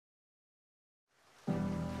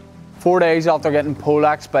4 days after getting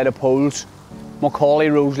poleaxed by the poles, Macaulay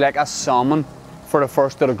rose like a salmon for the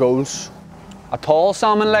first of the goals. A tall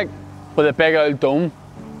salmon like, with a big old dome.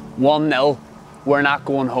 1-0, we're not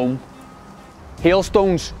going home.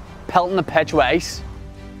 Hailstones pelting the pitch with ice,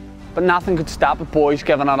 but nothing could stop the boys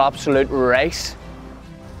giving an absolute race.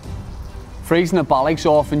 Freezing the Bally's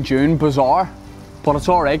off in June, bizarre, but it's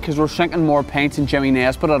alright because we're sinking more pints than Jimmy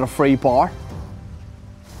Nesbitt at a free bar.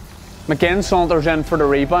 McGinn saunters in for the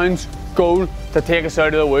rebounds, goal to take us out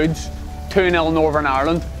of the woods. 2-0 Northern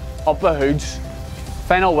Ireland, up the hoods.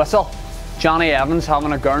 Final whistle, Johnny Evans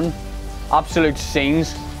having a gurn. Absolute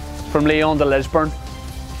scenes from Leon to Lisburn.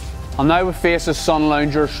 And now we face the Sun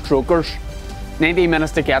Loungers Strokers. 90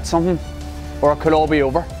 minutes to get something, or it could all be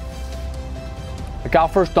over. The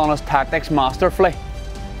gaffer's done his tactics masterfully.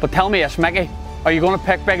 But tell me this, Mickey, are you going to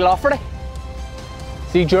pick Big Lafferty?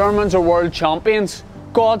 The Germans are world champions.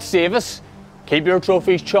 God save us. Keep your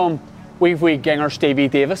trophies, chum. We've Ginger Stevie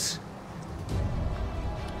Davis.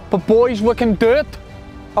 But boys, we can do it.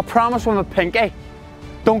 I promise with my pinky.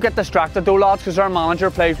 Don't get distracted though, lads, because our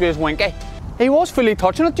manager plays with his winky. He was fully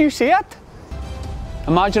touching it, do you see it?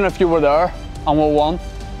 Imagine if you were there and we won.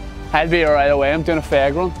 I'll be here right away, I'm doing a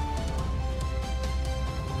fag run.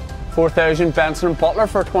 4,000 Benson and Butler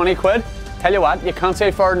for 20 quid. Tell you what, you can't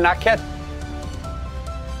say further than that, kid.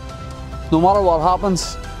 No matter what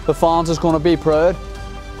happens, the fans is going to be proud.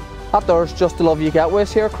 That there's just the love you get with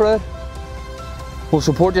us here, crowd. We'll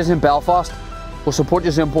support you in Belfast. We'll support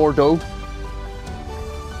you in Bordeaux.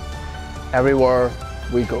 Everywhere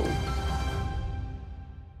we go.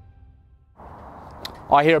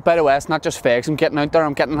 I hear, by the way, it's not just fags I'm getting out there,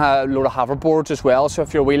 I'm getting a load of hoverboards as well, so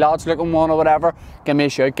if you're wee lads looking one or whatever, give me a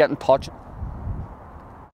shout, get in touch.